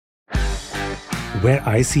where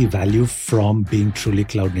I see value from being truly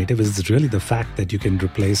cloud native is really the fact that you can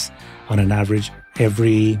replace, on an average,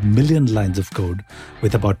 every million lines of code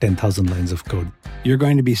with about 10,000 lines of code. You're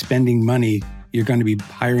going to be spending money. You're going to be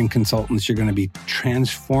hiring consultants. You're going to be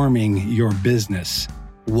transforming your business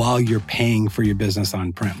while you're paying for your business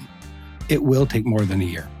on-prem. It will take more than a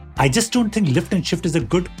year. I just don't think lift and shift is a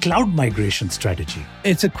good cloud migration strategy.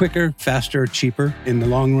 It's a quicker, faster, cheaper in the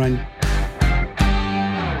long run.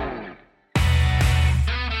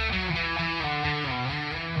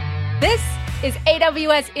 This is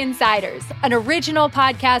AWS Insiders, an original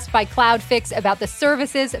podcast by CloudFix about the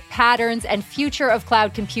services, patterns, and future of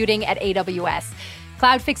cloud computing at AWS.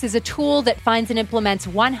 CloudFix is a tool that finds and implements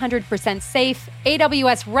 100% safe,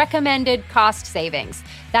 AWS-recommended cost savings.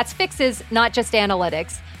 That's fixes, not just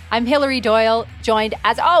analytics. I'm Hillary Doyle, joined,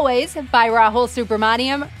 as always, by Rahul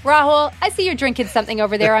Subramaniam. Rahul, I see you're drinking something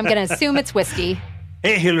over there. I'm going to assume it's whiskey.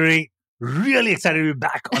 Hey, Hillary. Really excited to be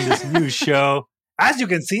back on this new show. As you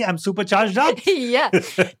can see, I'm super charged up. Yeah.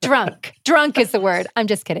 Drunk. Drunk is the word. I'm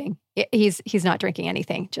just kidding. He's not drinking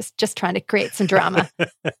anything. Just trying to create some drama. In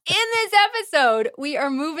this episode, we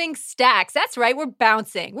are moving stacks. That's right. We're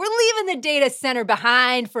bouncing. We're leaving the data center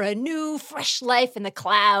behind for a new, fresh life in the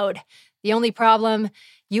cloud. The only problem,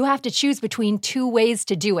 you have to choose between two ways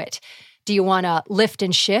to do it. Do you want to lift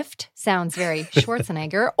and shift? Sounds very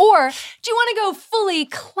Schwarzenegger. Or do you want to go fully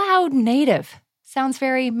cloud native? Sounds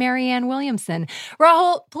very Marianne Williamson.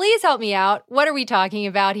 Rahul, please help me out. What are we talking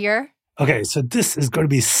about here? Okay, so this is going to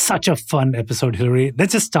be such a fun episode, Hillary.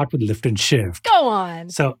 Let's just start with lift and shift. Go on.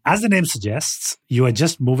 So as the name suggests, you are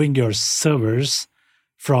just moving your servers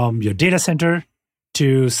from your data center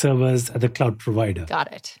to servers at the cloud provider.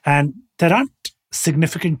 Got it. And there aren't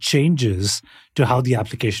significant changes to how the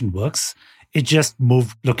application works. It just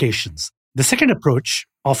moved locations. The second approach,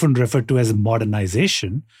 often referred to as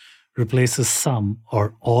modernization, replaces some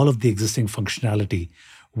or all of the existing functionality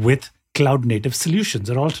with cloud-native solutions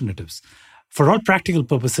or alternatives. For all practical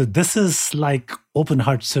purposes, this is like open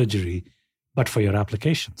heart surgery, but for your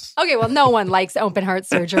applications. Okay, well, no one likes open heart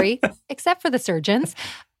surgery, except for the surgeons.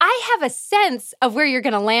 I have a sense of where you're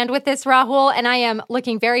going to land with this, Rahul, and I am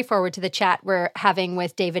looking very forward to the chat we're having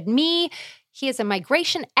with David Mee. He is a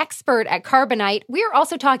migration expert at Carbonite. We're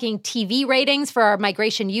also talking TV ratings for our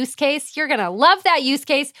migration use case. You're going to love that use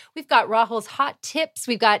case. We've got Rahul's hot tips.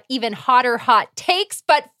 We've got even hotter hot takes.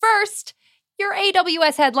 But first, your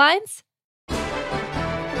AWS headlines.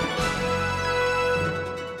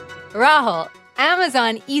 Rahul,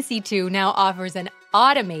 Amazon EC2 now offers an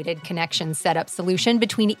automated connection setup solution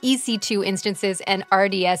between EC2 instances and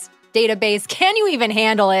RDS database. Can you even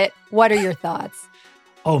handle it? What are your thoughts?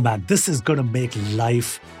 Oh man, this is going to make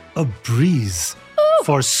life a breeze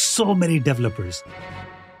for so many developers.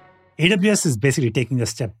 AWS is basically taking a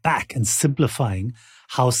step back and simplifying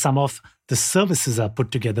how some of the services are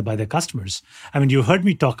put together by their customers. I mean, you heard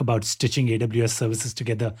me talk about stitching AWS services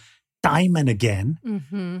together time and again.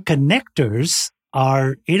 Mm-hmm. Connectors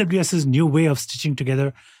are AWS's new way of stitching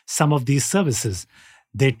together some of these services.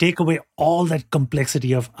 They take away all that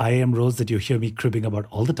complexity of IAM roles that you hear me cribbing about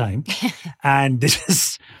all the time. And they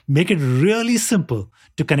just make it really simple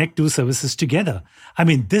to connect two services together. I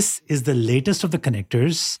mean, this is the latest of the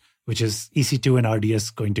connectors, which is EC2 and RDS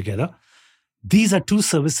going together. These are two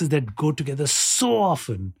services that go together so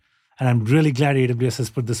often. And I'm really glad AWS has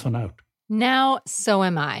put this one out. Now, so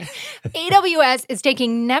am I. AWS is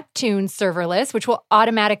taking Neptune serverless, which will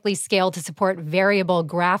automatically scale to support variable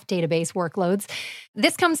graph database workloads.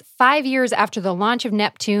 This comes 5 years after the launch of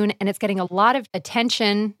Neptune, and it's getting a lot of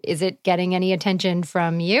attention. Is it getting any attention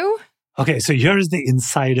from you? Okay, so here's the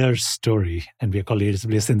insider story, and we are called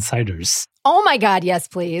AWS Insiders. Oh my God, yes,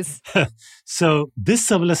 please. So this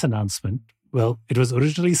serverless announcement, well, it was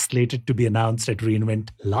originally slated to be announced at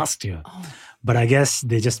reInvent last year. But I guess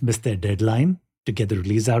they just missed their deadline to get the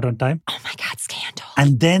release out on time. Oh my God, scandal.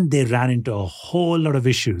 And then they ran into a whole lot of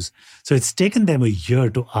issues. So it's taken them a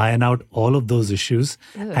year to iron out all of those issues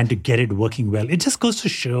and to get it working well. It just goes to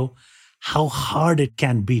show how hard it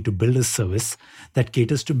can be to build a service that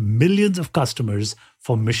caters to millions of customers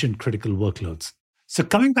for mission-critical workloads. So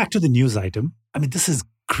coming back to the news item, I mean, this is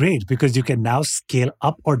great because you can now scale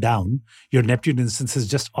up or down your Neptune instances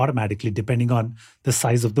just automatically depending on the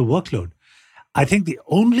size of the workload. I think the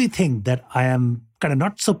only thing that I am kind of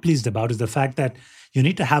not so pleased about is the fact that you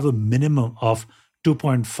need to have a minimum of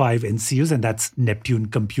 2.5 NCUs, and that's Neptune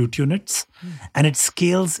compute units. And it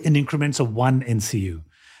scales in increments of 1 NCU.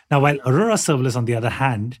 Now, while Aurora Serverless, on the other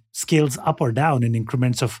hand, scales up or down in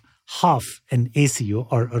increments of half an ACU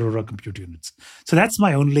or Aurora compute units. So that's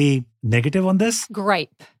my only negative on this.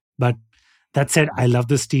 Gripe. But That said, I love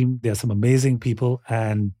this team. There are some amazing people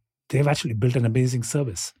and they've actually built an amazing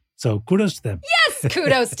service. So kudos to them. Yes,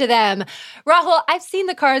 kudos to them. Rahul, I've seen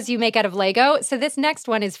the cars you make out of Lego, so this next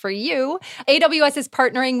one is for you. AWS is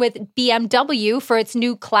partnering with BMW for its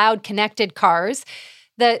new cloud-connected cars.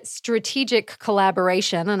 The strategic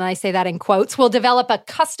collaboration, and I say that in quotes, will develop a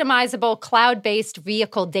customizable cloud-based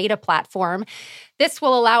vehicle data platform. This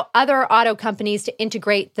will allow other auto companies to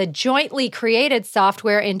integrate the jointly created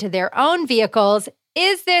software into their own vehicles.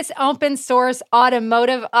 Is this open source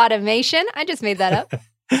automotive automation? I just made that up.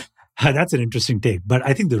 That's an interesting take. But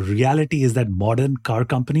I think the reality is that modern car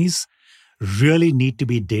companies really need to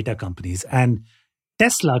be data companies. And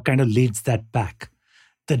Tesla kind of leads that back.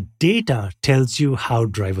 The data tells you how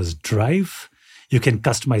drivers drive. You can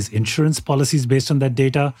customize insurance policies based on that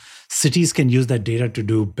data. Cities can use that data to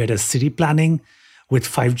do better city planning. With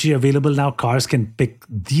 5G available now, cars can pick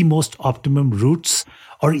the most optimum routes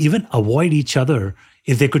or even avoid each other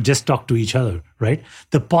if they could just talk to each other, right?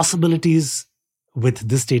 The possibilities with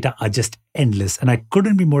this data are just endless. And I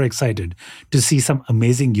couldn't be more excited to see some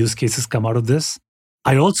amazing use cases come out of this.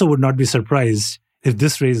 I also would not be surprised if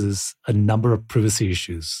this raises a number of privacy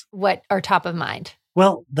issues. What are top of mind?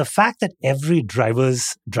 Well, the fact that every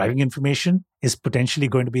driver's driving information is potentially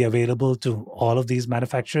going to be available to all of these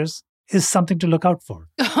manufacturers is something to look out for.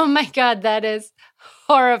 Oh my God, that is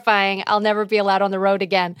horrifying. I'll never be allowed on the road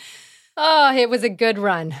again. Oh, it was a good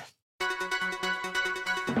run.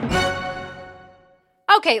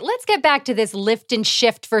 Okay, let's get back to this lift and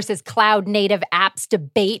shift versus cloud native apps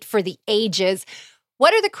debate for the ages.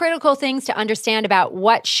 What are the critical things to understand about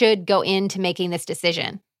what should go into making this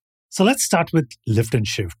decision? So let's start with lift and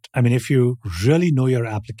shift. I mean, if you really know your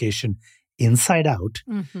application inside out,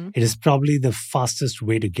 it is probably the fastest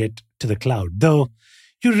way to get to the cloud, though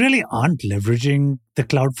you really aren't leveraging the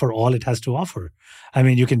cloud for all it has to offer. I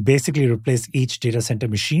mean, you can basically replace each data center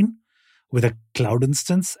machine with a cloud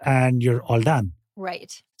instance and you're all done.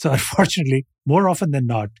 Right. So unfortunately, more often than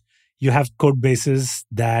not, you have code bases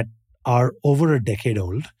that are over a decade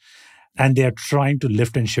old and they are trying to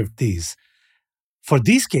lift and shift these. For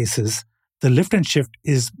these cases, the lift and shift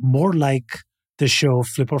is more like the show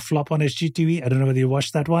Flip or Flop on HGTV. I don't know whether you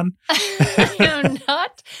watched that one. I'm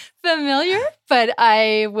not familiar, but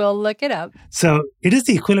I will look it up. So it is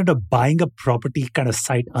the equivalent of buying a property kind of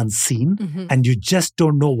sight unseen, and you just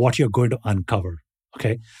don't know what you're going to uncover.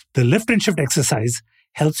 Okay. The lift and shift exercise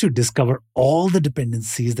helps you discover all the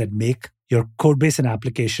dependencies that make your code base and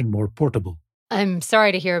application more portable. I'm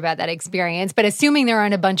sorry to hear about that experience, but assuming there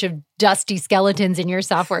aren't a bunch of dusty skeletons in your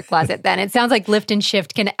software closet, then it sounds like lift and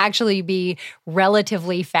shift can actually be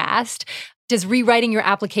relatively fast. Does rewriting your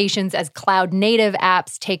applications as cloud native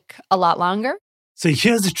apps take a lot longer? So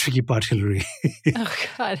here's the tricky part, Hillary. Oh,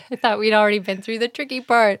 God. I thought we'd already been through the tricky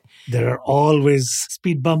part. There are always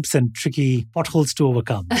speed bumps and tricky potholes to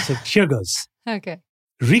overcome. So here goes. Okay.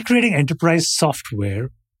 Recreating enterprise software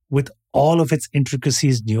with all of its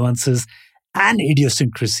intricacies, nuances, and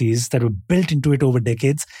idiosyncrasies that were built into it over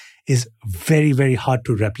decades is very, very hard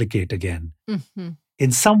to replicate again.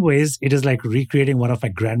 In some ways, it is like recreating one of my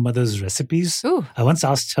grandmother's recipes. Ooh. I once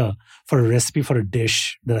asked her for a recipe for a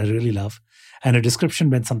dish that I really love, and her description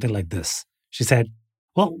went something like this. She said,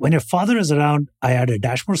 well, when your father is around, I add a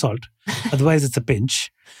dash more salt. Otherwise, it's a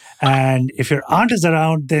pinch. And if your aunt is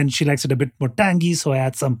around, then she likes it a bit more tangy, so I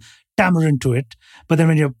add some tamarind to it. But then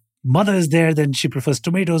when your mother is there, then she prefers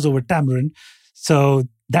tomatoes over tamarind. So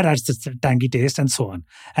that adds the tangy taste and so on.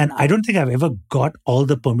 And I don't think I've ever got all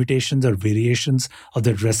the permutations or variations of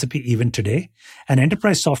that recipe even today. And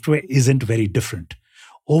enterprise software isn't very different.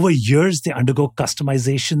 Over years, they undergo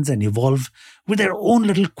customizations and evolve with their own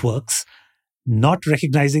little quirks. Not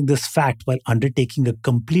recognizing this fact while undertaking a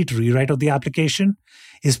complete rewrite of the application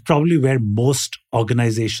is probably where most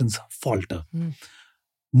organizations falter.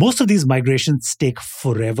 Most of these migrations take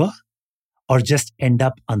forever or just end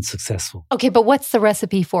up unsuccessful. Okay, but what's the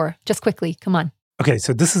recipe for? Just quickly, come on. Okay,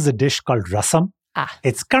 so this is a dish called rasam.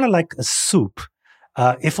 It's kind of like a soup.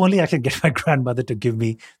 If only I could get my grandmother to give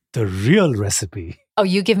me the real recipe. Oh,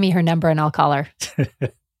 you give me her number and I'll call her.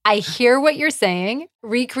 I hear what you're saying.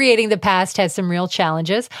 Recreating the past has some real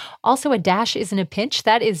challenges. Also, a dash isn't a pinch.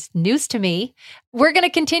 That is news to me. We're going to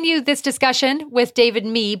continue this discussion with David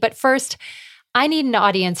Mee, but first, I need an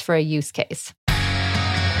audience for a use case.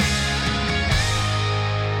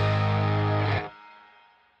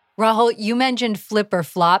 Rahul, you mentioned Flip or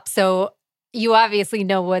Flop, so you obviously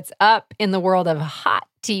know what's up in the world of hot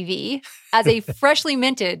TV. As a freshly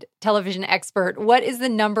minted television expert, what is the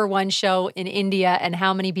number one show in India and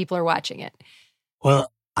how many people are watching it?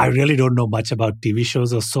 Well, I really don't know much about TV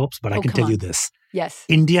shows or soaps, but I can tell you this. Yes.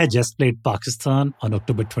 India just played Pakistan on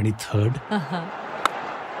October 23rd.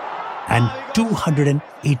 And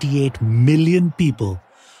 288 million people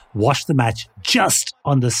watched the match just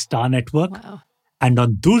on the Star Network and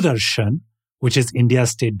on Doordarshan, which is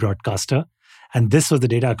India's state broadcaster. And this was the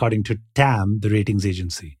data according to TAM, the ratings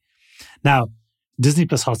agency. Now, Disney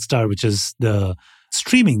Plus Hotstar, which is the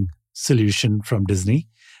streaming solution from Disney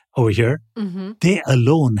over here, they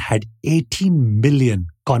alone had 18 million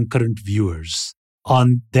concurrent viewers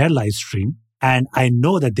on their live stream. And I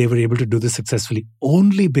know that they were able to do this successfully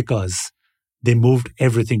only because they moved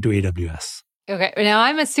everything to AWS. Okay. Now,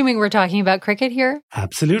 I'm assuming we're talking about cricket here.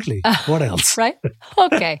 Absolutely. What else? Right?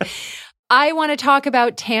 Okay. I want to talk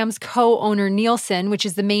about TAM's co-owner Nielsen, which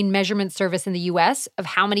is the main measurement service in the US of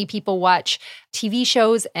how many people watch TV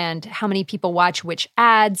shows and how many people watch which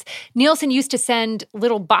ads. Nielsen used to send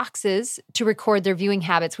little boxes to record their viewing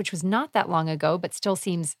habits, which was not that long ago, but still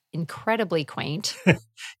seems incredibly quaint.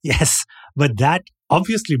 Yes, but that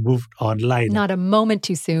obviously moved online. Not a moment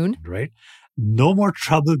too soon. Right? No more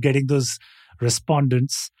trouble getting those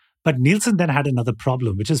respondents. But Nielsen then had another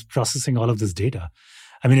problem, which is processing all of this data.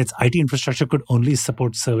 I mean, its IT infrastructure could only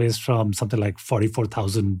support surveys from something like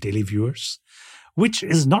 44,000 daily viewers, which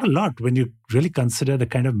is not a lot when you really consider the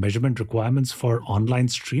kind of measurement requirements for online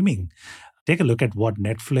streaming. Take a look at what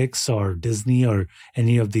Netflix or Disney or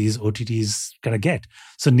any of these OTTs kind of get.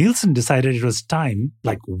 So Nielsen decided it was time,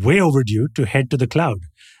 like way overdue, to head to the cloud.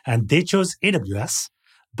 And they chose AWS.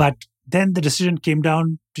 But then the decision came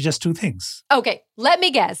down to just two things. Okay, let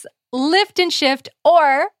me guess. Lift and shift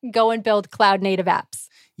or go and build cloud native apps.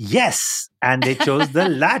 Yes. And they chose the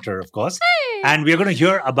latter, of course. Hey. And we're going to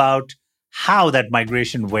hear about how that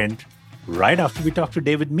migration went right after we talk to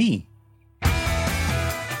David Mee.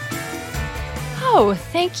 Oh,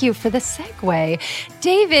 thank you for the segue.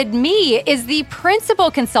 David Mee is the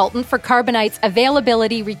principal consultant for Carbonite's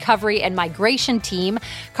availability, recovery, and migration team.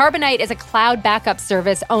 Carbonite is a cloud backup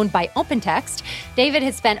service owned by OpenText. David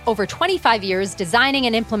has spent over 25 years designing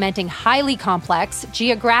and implementing highly complex,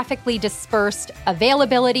 geographically dispersed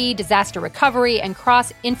availability, disaster recovery, and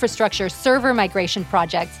cross-infrastructure server migration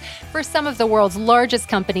projects for some of the world's largest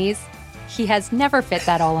companies. He has never fit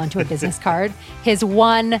that all onto a business card. His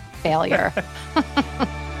one failure.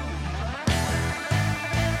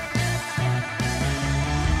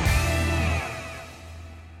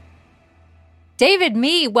 David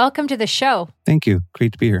Mee, welcome to the show. Thank you.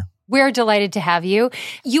 Great to be here. We're delighted to have you.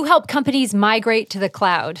 You help companies migrate to the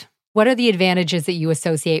cloud. What are the advantages that you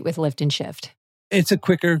associate with lift and shift? It's a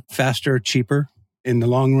quicker, faster, cheaper. In the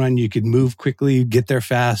long run, you could move quickly, get there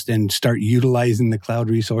fast, and start utilizing the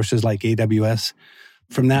cloud resources like AWS.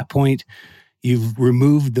 From that point, you've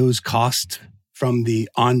removed those costs from the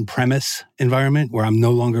on-premise environment where I'm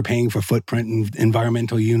no longer paying for footprint and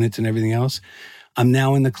environmental units and everything else. I'm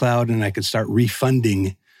now in the cloud and I could start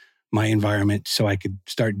refunding my environment so I could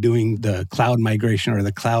start doing the cloud migration or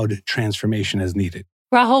the cloud transformation as needed.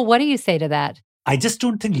 Rahul, what do you say to that? I just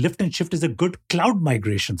don't think lift and shift is a good cloud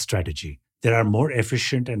migration strategy. There are more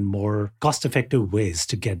efficient and more cost-effective ways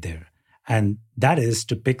to get there. And that is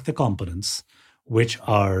to pick the components which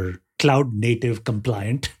are cloud native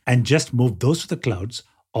compliant and just move those to the clouds,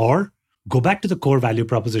 or go back to the core value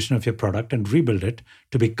proposition of your product and rebuild it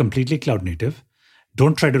to be completely cloud native.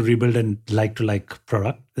 Don't try to rebuild a like-to-like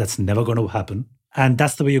product. That's never going to happen. And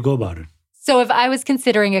that's the way you go about it. So if I was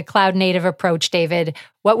considering a cloud native approach, David,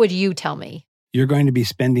 what would you tell me? You're going to be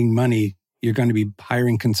spending money. You're going to be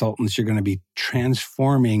hiring consultants. You're going to be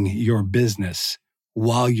transforming your business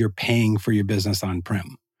while you're paying for your business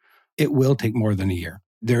on-prem. It will take more than a year.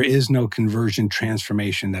 There is no conversion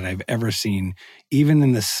transformation that I've ever seen, even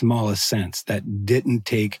in the smallest sense, that didn't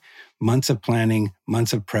take months of planning,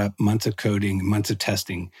 months of prep, months of coding, months of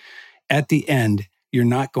testing. At the end, you're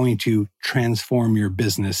not going to transform your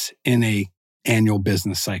business in an annual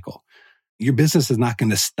business cycle. Your business is not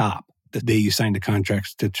going to stop the day you sign the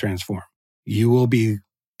contracts to transform. You will be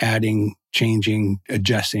adding, changing,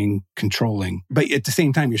 adjusting, controlling. But at the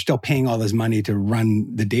same time, you're still paying all this money to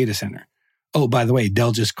run the data center. Oh, by the way,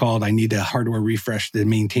 Dell just called. I need a hardware refresh to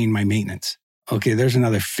maintain my maintenance. Okay, there's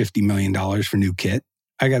another $50 million for new kit.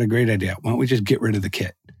 I got a great idea. Why don't we just get rid of the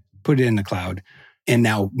kit, put it in the cloud, and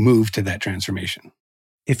now move to that transformation?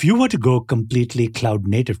 If you were to go completely cloud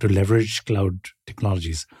native to leverage cloud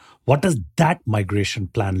technologies, what does that migration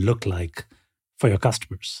plan look like for your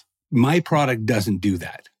customers? My product doesn't do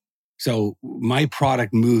that. So my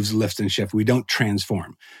product moves lift and shift. We don't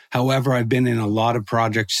transform. However, I've been in a lot of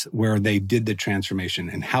projects where they did the transformation,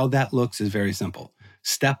 and how that looks is very simple.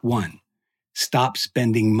 Step 1, stop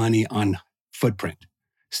spending money on footprint.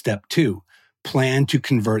 Step 2, plan to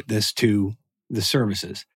convert this to the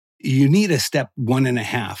services. You need a step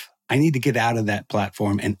 1.5. I need to get out of that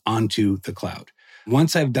platform and onto the cloud.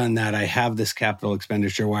 Once I've done that, I have this capital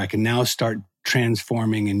expenditure where I can now start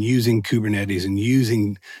transforming and using Kubernetes and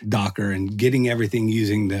using Docker and getting everything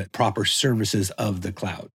using the proper services of the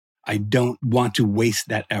cloud. I don't want to waste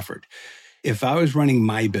that effort. If I was running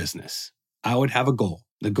my business, I would have a goal.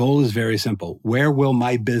 The goal is very simple. Where will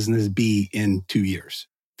my business be in 2 years,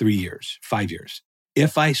 3 years, 5 years?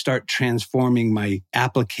 If I start transforming my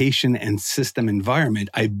application and system environment,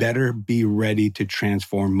 I better be ready to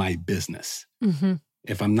transform my business. Mm-hmm.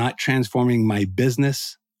 If I'm not transforming my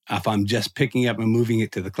business, if I'm just picking up and moving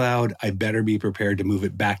it to the cloud, I better be prepared to move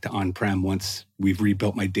it back to on-prem once we've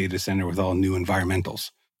rebuilt my data center with all new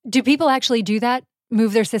environmentals. Do people actually do that?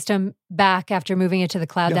 Move their system back after moving it to the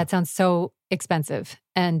cloud? Yeah. That sounds so expensive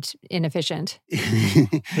and inefficient.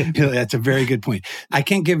 That's a very good point. I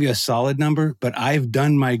can't give you a solid number, but I've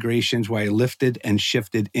done migrations where I lifted and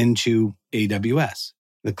shifted into AWS.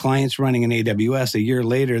 The clients running in AWS, a year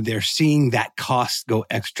later, they're seeing that cost go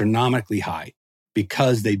astronomically high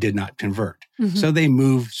because they did not convert. Mm-hmm. So they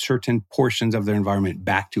move certain portions of their environment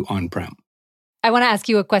back to on-prem. I want to ask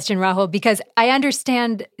you a question, Rahul, because I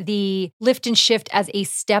understand the lift and shift as a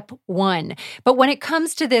step one. But when it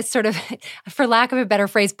comes to this sort of, for lack of a better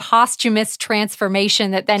phrase, posthumous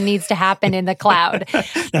transformation that then needs to happen in the cloud.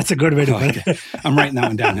 That's a good way to put it. I'm writing that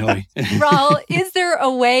one down, Hillary. Rahul, is there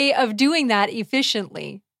a way of doing that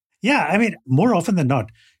efficiently? Yeah, I mean, more often than not,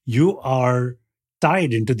 you are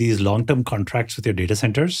tied into these long-term contracts with your data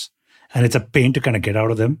centers, and it's a pain to kind of get out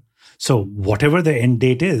of them. So whatever the end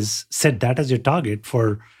date is, set that as your target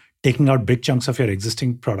for taking out big chunks of your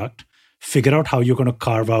existing product, figure out how you're going to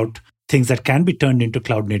carve out things that can be turned into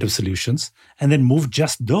cloud-native solutions, and then move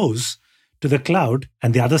just those to the cloud.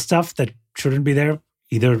 And the other stuff that shouldn't be there,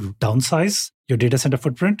 either downsize your data center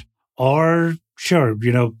footprint or sure,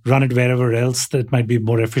 run it wherever else that might be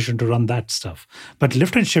more efficient to run that stuff. But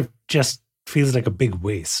lift and shift just feels like a big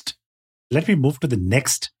waste. Let me move to the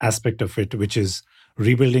next aspect of it, which is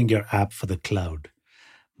rebuilding your app for the cloud.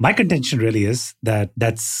 My contention really is that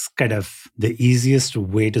that's kind of the easiest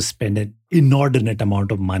way to spend an inordinate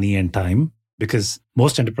amount of money and time, because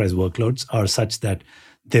most enterprise workloads are such that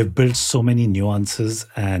they've built so many nuances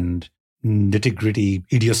and nitty-gritty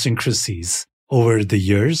idiosyncrasies over the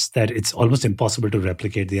years that it's almost impossible to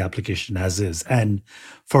replicate the application as is. And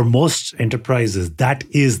for most enterprises, that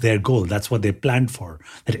is their goal. That's what they planned for,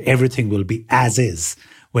 that everything will be as is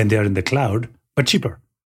when they're in the cloud, but cheaper.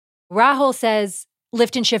 Rahul says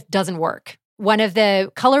lift and shift doesn't work. One of the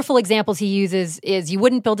colorful examples he uses is you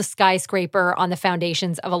wouldn't build a skyscraper on the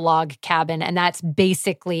foundations of a log cabin. And that's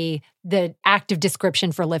basically the active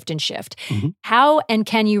description for lift and shift. Mm-hmm. How and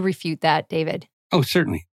can you refute that, David? Oh,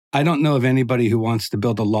 certainly. I don't know of anybody who wants to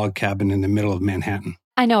build a log cabin in the middle of Manhattan.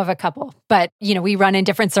 I know of a couple, but we run in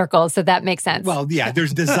different circles, so that makes sense. Well, yeah,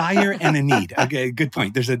 there's desire and a need. Okay, good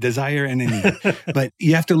point. There's a desire and a need. But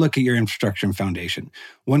you have to look at your infrastructure and foundation.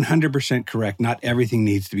 100% correct. Not everything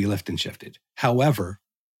needs to be lift and shifted. However,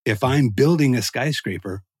 if I'm building a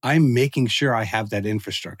skyscraper, I'm making sure I have that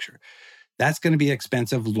infrastructure. That's going to be an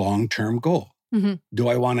expensive long-term goal. Mm-hmm. Do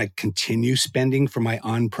I want to continue spending for my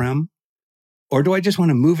on-prem? Or do I just want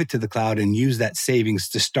to move it to the cloud and use that savings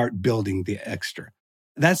to start building the extra?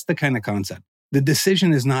 That's the kind of concept. The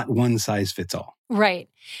decision is not one size fits all. Right.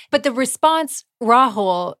 But the response,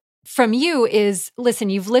 Rahul, from you is, listen,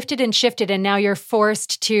 you've lifted and shifted and now you're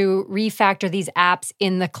forced to refactor these apps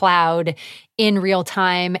in the cloud in real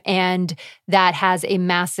time, and that has a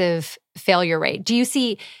massive failure rate. Do you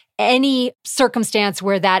see any circumstance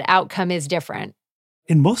where that outcome is different?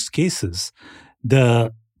 In most cases,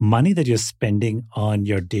 the money that you're spending on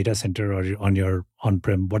your data center or on your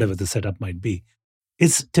on-prem, whatever the setup might be,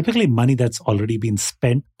 it's typically money that's already been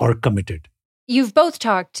spent or committed. You've both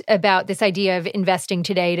talked about this idea of investing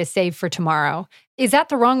today to save for tomorrow. Is that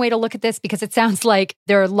the wrong way to look at this? Because it sounds like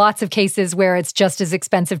there are lots of cases where it's just as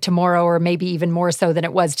expensive tomorrow, or maybe even more so than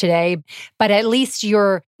it was today. But at least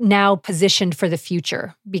you're now positioned for the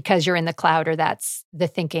future because you're in the cloud, or that's the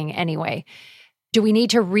thinking anyway. Do we need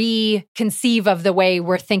to reconceive of the way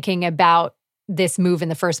we're thinking about this move in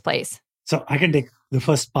the first place? So I can take the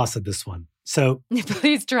first pass at this one. So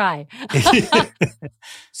please try.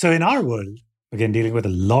 So in our world, again, dealing with a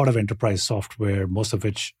lot of enterprise software, most of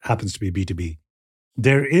which happens to be B2B,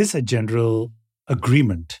 there is a general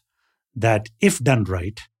agreement that if done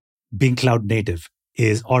right, being cloud native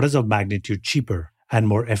is orders of magnitude cheaper and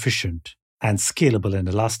more efficient and scalable and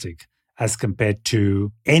elastic as compared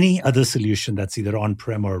to any other solution that's either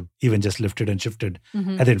on-prem or even just lifted and shifted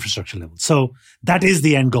at the infrastructure level. So that is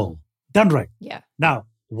the end goal. Done right. Yeah. Now,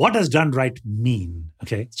 what does done right mean?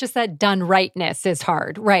 Okay. It's just that done rightness is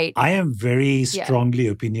hard, right? I am very strongly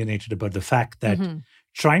opinionated about the fact that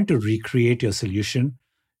trying to recreate your solution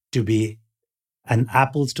to be an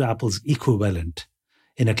apples to apples equivalent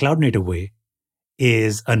in a cloud native way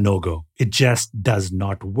is a no-go. It just does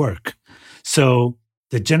not work. So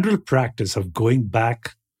the general practice of going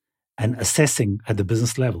back and assessing at the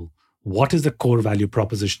business level, what is the core value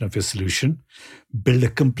proposition of your solution? Build a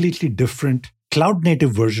completely different cloud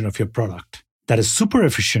native version of your product that is super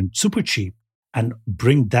efficient, super cheap, and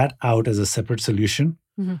bring that out as a separate solution.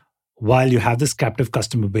 While you have this captive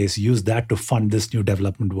customer base, use that to fund this new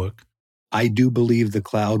development work. I do believe the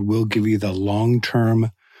cloud will give you the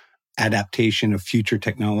long-term adaptation of future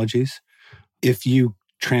technologies. If you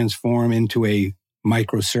transform into a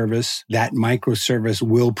microservice, that microservice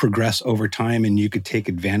will progress over time and you could take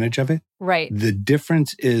advantage of it. Right. The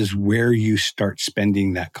difference is where you start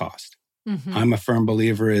spending that cost. I'm a firm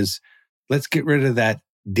believer is let's get rid of that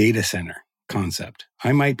data center concept.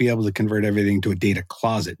 I might be able to convert everything to a data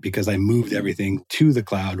closet because I moved everything to the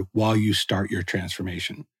cloud while you start your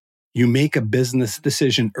transformation. You make a business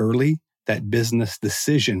decision early. That business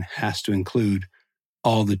decision has to include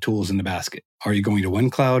all the tools in the basket. Are you going to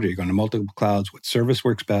one cloud? Are you going to multiple clouds? What service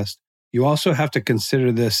works best? You also have to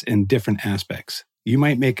consider this in different aspects. You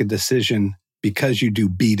might make a decision because you do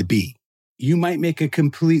B2B. You might make a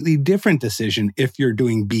completely different decision if you're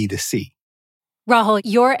doing B2C. Rahul,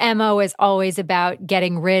 your MO is always about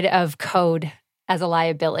getting rid of code as a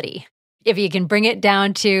liability. If you can bring it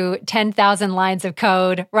down to 10,000 lines of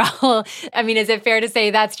code, Rahul, I mean, is it fair to say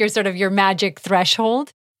that's your magic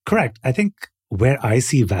threshold? Correct. I think where I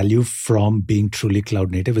see value from being truly cloud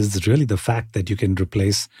native is really the fact that you can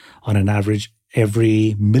replace, on an average,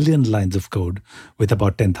 every 1,000,000 lines of code with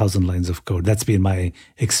about 10,000 lines of code. That's been my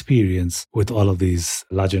experience with all of these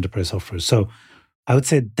large enterprise softwares. So I would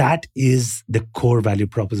say that is the core value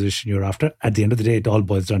proposition you're after. At the end of the day, it all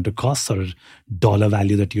boils down to costs or dollar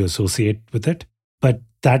value that you associate with it. But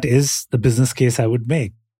that is the business case I would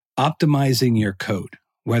make. Optimizing your code,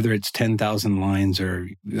 whether it's 10,000 lines or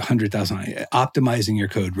 100,000, optimizing your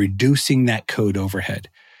code, reducing that code overhead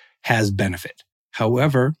has benefit.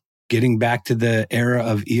 However, getting back to the era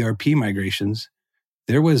of ERP migrations,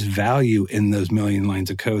 there was value in those 1,000,000 lines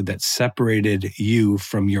of code that separated you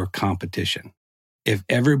from your competition. If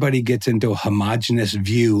everybody gets into a homogeneous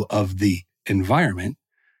view of the environment,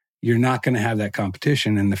 you're not going to have that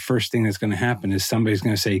competition. And the first thing that's going to happen is somebody's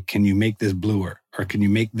going to say, can you make this bluer? Or can you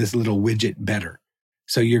make this little widget better?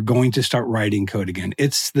 So you're going to start writing code again.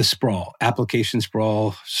 It's the sprawl, application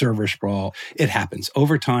sprawl, server sprawl. It happens.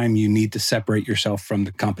 Over time, you need to separate yourself from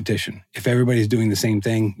the competition. If everybody's doing the same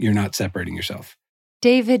thing, you're not separating yourself.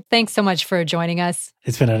 David, thanks so much for joining us.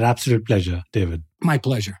 It's been an absolute pleasure, David. My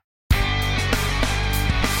pleasure.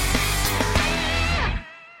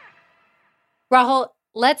 Rahul,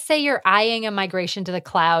 let's say you're eyeing a migration to the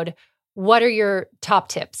cloud. What are your top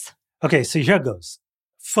tips? Okay, so here goes.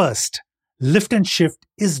 First, lift and shift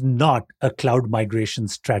is not a cloud migration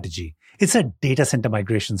strategy. It's a data center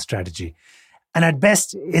migration strategy. And at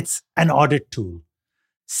best, it's an audit tool.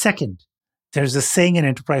 Second, there's a saying in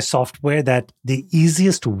enterprise software that the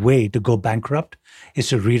easiest way to go bankrupt is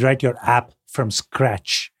to rewrite your app from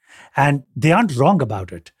scratch. And they aren't wrong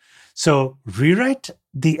about it. So rewrite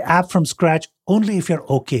the app from scratch only if you're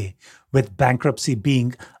okay with bankruptcy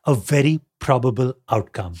being a very probable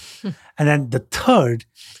outcome. And then the third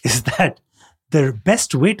is that the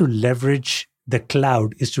best way to leverage the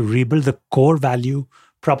cloud is to rebuild the core value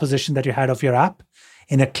proposition that you had of your app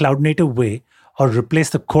in a cloud native way, or replace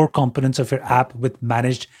the core components of your app with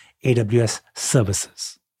managed AWS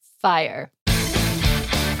services. Fire.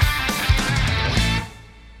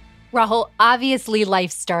 Rahul, obviously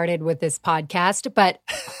life started with this podcast, but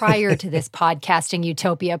prior to this podcasting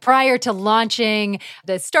utopia, prior to launching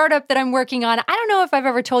the startup that I'm working on, I don't know if I've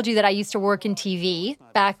ever told you that I used to work in TV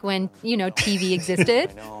back when, TV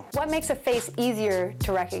existed. What makes a face easier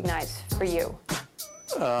to recognize for you?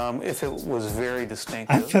 If it was very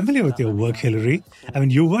distinctive. I'm familiar with your work, Hillary. I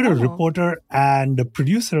mean, you were a reporter and a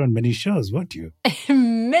producer on many shows, weren't you?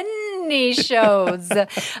 Many shows.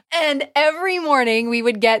 And every morning we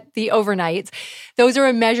would get the overnights. Those are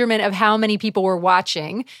a measurement of how many people were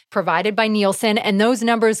watching, provided by Nielsen. And those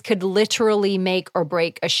numbers could literally make or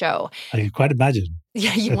break a show. I can quite imagine.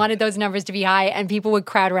 Yeah, you wanted those numbers to be high, and people would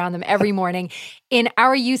crowd around them every morning. In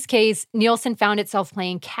our use case, Nielsen found itself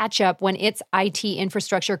playing catch up when its IT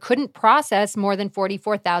infrastructure couldn't process more than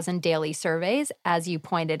 44,000 daily surveys, as you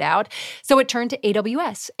pointed out. So it turned to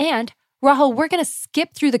AWS. And Rahul, we're going to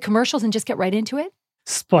skip through the commercials and just get right into it.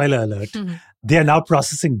 Spoiler alert. They are now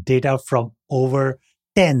processing data from over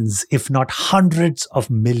tens, if not hundreds of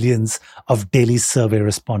millions of daily survey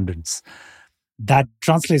respondents. That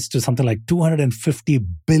translates to something like 250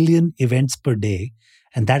 billion events per day.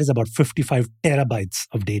 And that is about 55 terabytes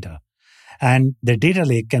of data. And the data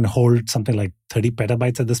lake can hold something like 30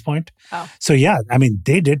 petabytes at this point. Oh. So yeah, I mean,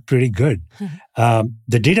 they did pretty good.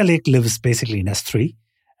 The data lake lives basically in S3.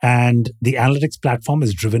 And the analytics platform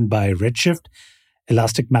is driven by Redshift,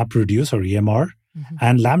 Elastic MapReduce or EMR,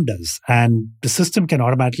 and Lambdas. And the system can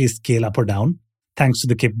automatically scale up or down thanks to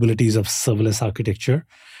the capabilities of serverless architecture.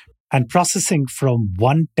 And processing from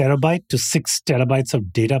 1 terabyte to 6 terabytes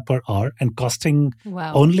of data per hour and costing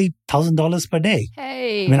only $1,000 per day.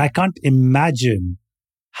 Hey. I mean, I can't imagine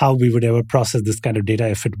how we would ever process this kind of data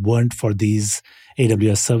if it weren't for these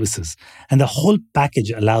AWS services. And the whole package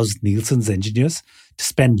allows Nielsen's engineers to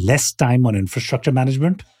spend less time on infrastructure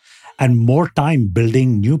management and more time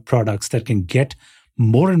building new products that can get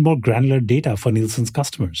more and more granular data for Nielsen's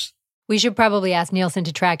customers. We should probably ask Nielsen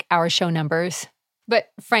to track our show numbers. But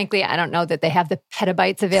frankly, I don't know that they have the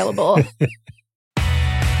petabytes available.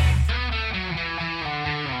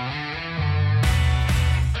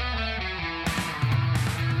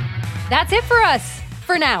 That's it for us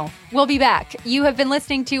for now. We'll be back. You have been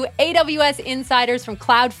listening to AWS Insiders from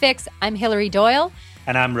CloudFix. I'm Hillary Doyle.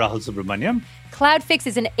 And I'm Rahul Subramaniam. CloudFix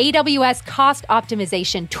is an AWS cost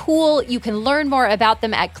optimization tool. You can learn more about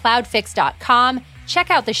them at cloudfix.com.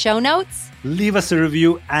 Check out the show notes. Leave us a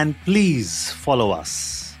review and please follow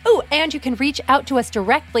us. Oh, and you can reach out to us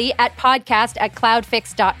directly at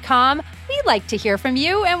podcast@cloudfix.com. We'd like to hear from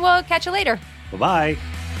you, and we'll catch you later. Bye-bye.